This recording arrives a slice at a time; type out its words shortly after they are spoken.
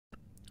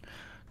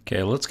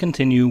Okay, let's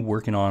continue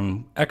working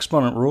on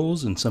exponent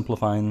rules and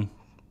simplifying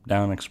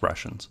down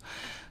expressions.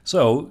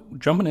 So,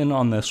 jumping in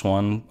on this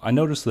one, I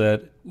noticed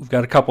that we've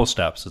got a couple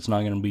steps. It's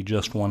not going to be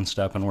just one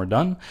step and we're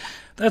done.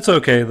 That's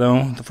okay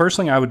though. The first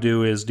thing I would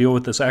do is deal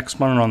with this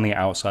exponent on the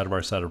outside of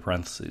our set of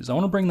parentheses. I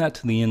want to bring that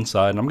to the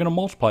inside and I'm going to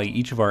multiply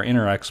each of our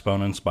inner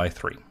exponents by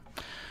 3.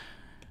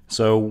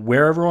 So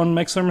where everyone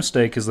makes their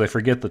mistake is they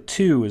forget the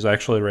 2 is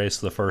actually raised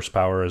to the first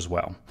power as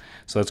well.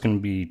 So that's going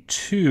to be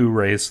 2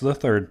 raised to the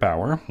third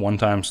power, 1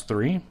 times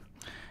 3,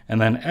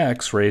 and then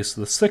x raised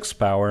to the sixth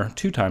power,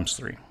 2 times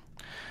 3.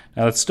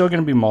 Now that's still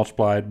going to be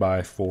multiplied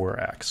by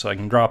 4x. So I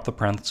can drop the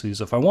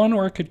parentheses if I want,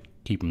 or I could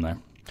keep them there.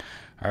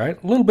 All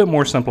right, a little bit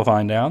more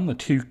simplifying down. The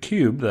 2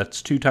 cubed,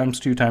 that's 2 times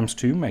 2 times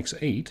 2 makes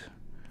 8.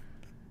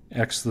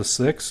 X to the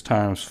 6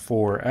 times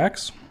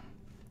 4x.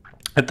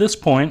 At this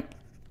point,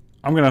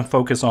 I'm going to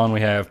focus on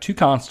we have 2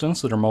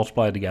 constants that are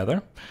multiplied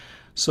together.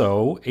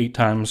 So 8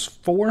 times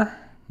 4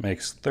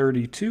 makes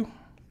 32.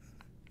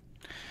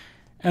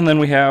 And then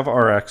we have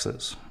our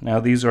x's. Now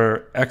these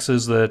are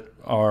x's that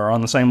are on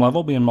the same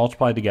level being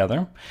multiplied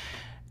together.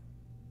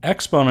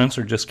 Exponents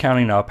are just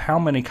counting up how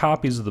many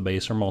copies of the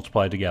base are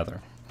multiplied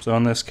together. So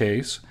in this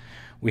case,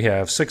 we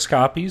have 6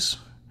 copies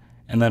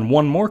and then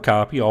 1 more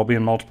copy all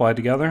being multiplied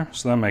together.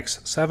 So that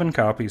makes 7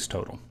 copies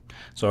total.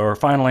 So our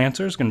final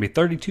answer is going to be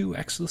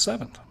 32x to the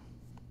 7th.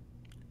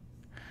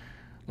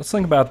 Let's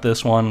think about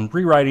this one,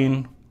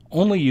 rewriting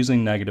only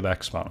using negative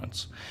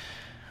exponents.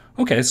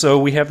 Okay, so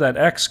we have that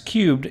x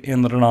cubed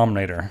in the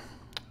denominator.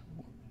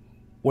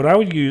 What I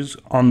would use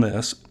on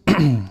this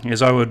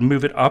is I would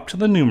move it up to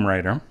the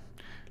numerator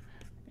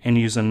and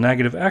use a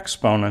negative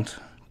exponent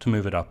to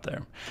move it up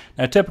there.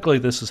 Now typically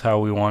this is how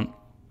we want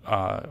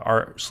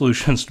our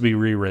solutions to be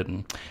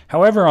rewritten.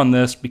 However, on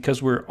this,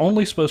 because we're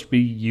only supposed to be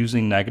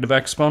using negative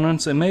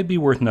exponents, it may be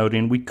worth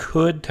noting we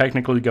could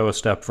technically go a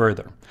step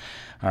further.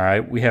 All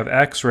right, we have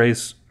x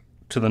raised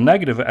to the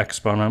negative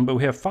exponent, but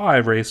we have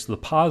 5 raised to the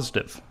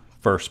positive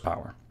first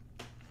power.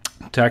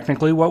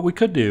 Technically, what we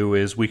could do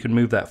is we could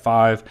move that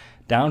 5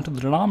 down to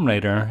the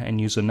denominator and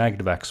use a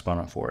negative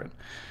exponent for it.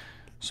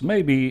 So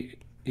maybe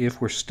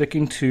if we're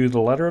sticking to the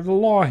letter of the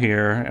law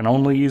here and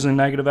only using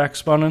negative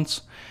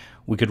exponents,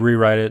 we could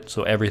rewrite it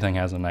so everything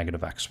has a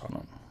negative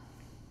exponent.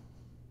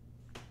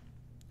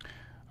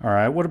 All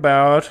right, what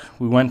about,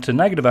 we went to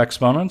negative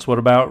exponents, what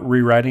about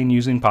rewriting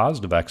using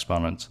positive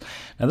exponents?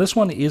 Now this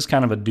one is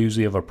kind of a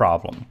doozy of a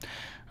problem,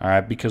 all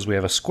right, because we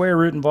have a square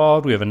root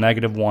involved, we have a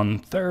negative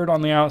 1/3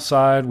 on the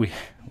outside, we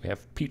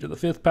have p to the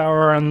 5th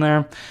power on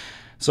there.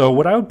 So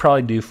what I would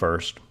probably do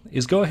first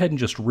is go ahead and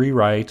just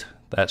rewrite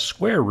that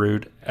square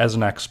root as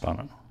an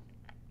exponent.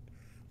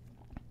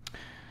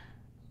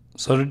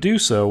 So to do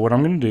so, what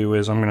I'm going to do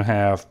is I'm going to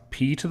have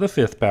p to the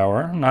 5th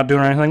power, I'm not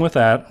doing anything with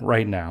that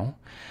right now.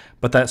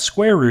 But that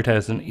square root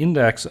has an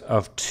index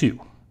of 2.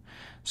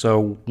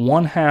 So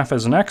 1/2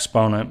 as an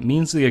exponent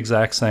means the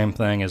exact same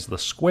thing as the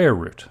square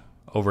root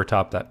over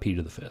top that p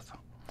to the 5th.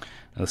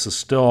 Now this is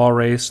still all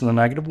raised to the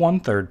negative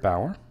 1/3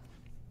 power.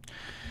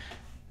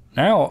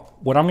 Now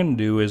what I'm going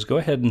to do is go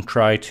ahead and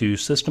try to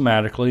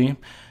systematically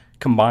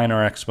combine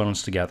our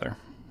exponents together.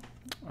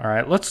 All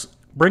right, let's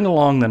bring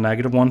along the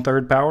negative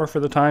 1/3 power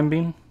for the time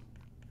being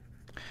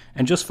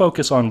and just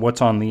focus on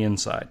what's on the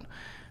inside.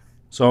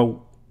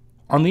 So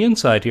on the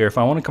inside here, if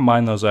I want to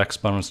combine those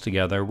exponents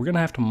together, we're going to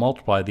have to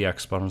multiply the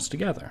exponents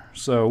together.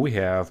 So we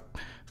have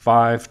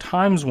 5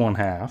 times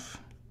 1/2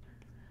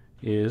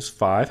 is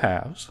 5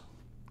 halves.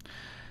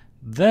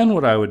 Then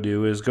what I would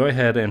do is go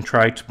ahead and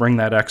try to bring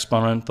that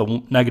exponent,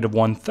 the negative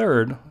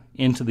 1/3,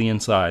 into the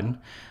inside.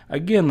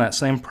 Again, that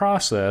same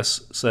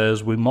process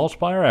says we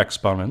multiply our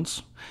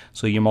exponents.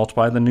 So you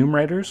multiply the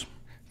numerators.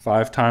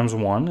 5 times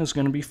 1 is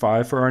going to be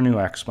 5 for our new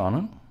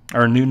exponent,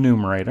 or new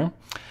numerator.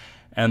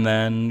 And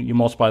then you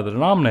multiply the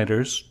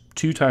denominators.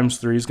 2 times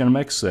 3 is going to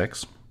make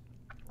 6.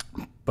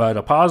 But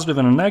a positive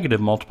and a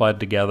negative multiplied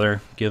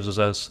together gives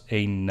us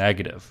a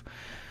negative.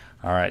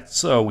 All right,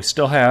 so we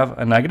still have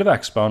a negative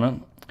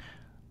exponent.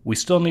 We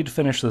still need to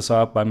finish this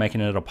up by making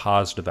it a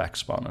positive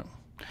exponent.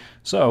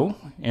 So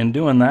in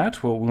doing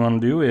that, what we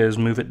want to do is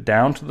move it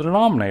down to the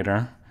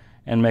denominator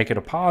and make it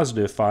a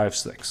positive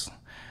 5/6.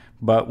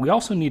 But we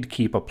also need to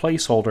keep a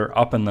placeholder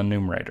up in the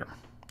numerator.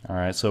 All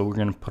right, so we're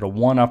going to put a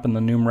 1 up in the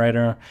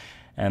numerator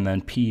and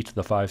then p to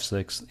the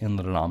 5/6 in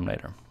the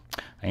denominator.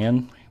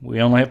 And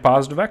we only have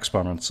positive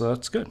exponents, so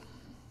that's good.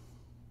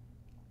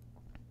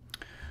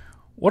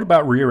 What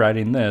about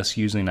rewriting this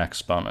using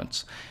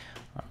exponents?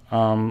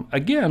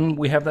 Again,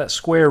 we have that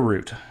square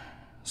root.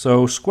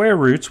 So square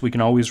roots, we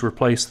can always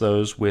replace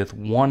those with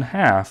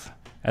 1/2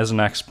 as an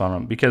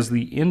exponent because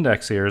the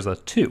index here is a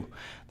 2.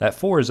 That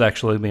 4 is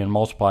actually being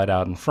multiplied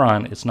out in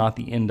front. It's not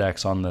the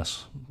index on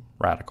this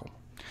radical.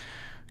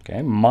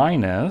 Okay,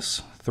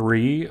 minus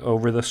 3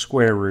 over the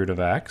square root of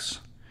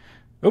x.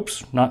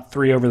 Oops, not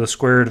 3 over the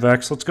square root of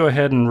x. Let's go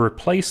ahead and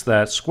replace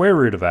that square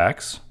root of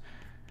x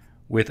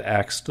with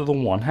x to the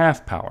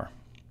 1/2 power.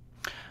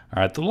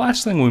 All right, the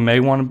last thing we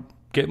may want to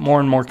get more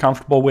and more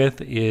comfortable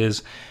with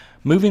is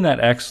moving that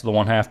x to the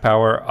 1/2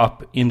 power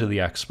up into the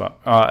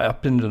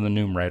up into the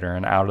numerator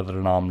and out of the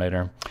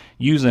denominator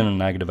using a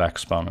negative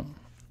exponent.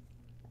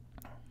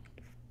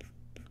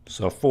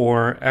 So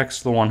 4x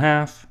to the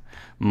 1/2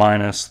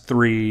 minus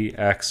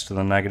 3x to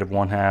the negative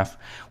 1/2.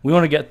 We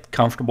want to get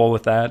comfortable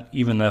with that,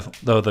 even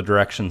though the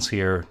directions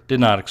here did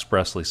not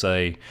expressly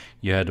say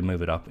you had to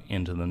move it up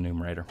into the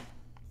numerator.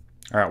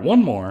 All right,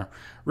 one more.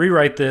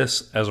 Rewrite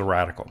this as a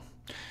radical.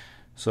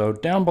 So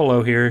down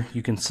below here,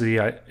 you can see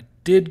I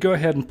did go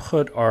ahead and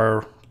put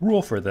our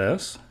rule for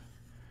this,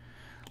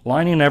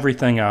 lining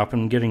everything up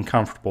and getting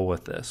comfortable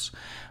with this.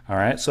 All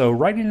right, so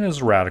writing it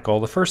as a radical,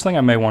 the first thing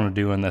I may want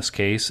to do in this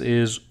case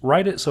is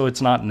write it so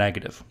it's not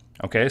negative.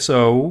 Okay,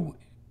 so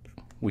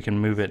we can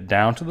move it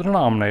down to the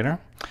denominator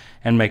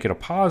and make it a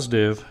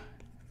positive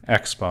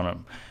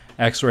exponent.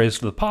 X raised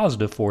to the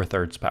positive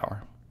 4/3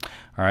 power.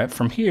 All right,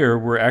 from here,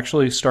 we're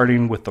actually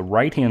starting with the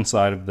right-hand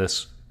side of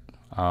this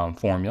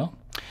formula.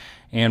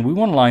 And we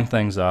want to line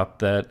things up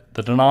that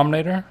the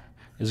denominator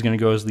is going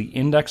to go as the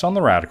index on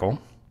the radical,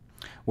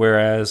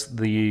 whereas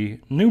the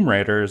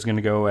numerator is going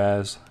to go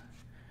as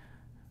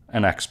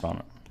an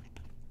exponent.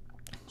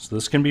 So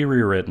this can be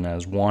rewritten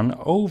as 1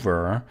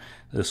 over,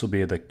 this will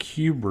be the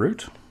cube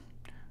root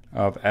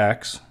of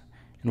x,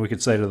 and we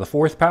could say to the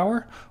 4th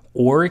power,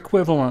 or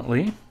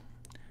equivalently,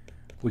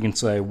 we can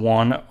say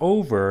 1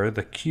 over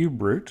the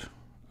cube root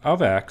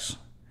of x,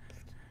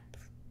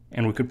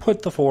 and we could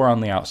put the 4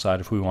 on the outside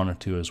if we wanted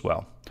to as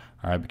well.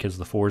 All right, because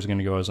the 4 is going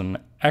to go as an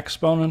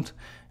exponent,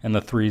 and the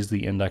 3 is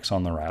the index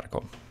on the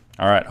radical.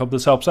 All right, hope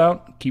this helps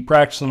out. Keep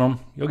practicing them.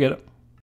 You'll get it.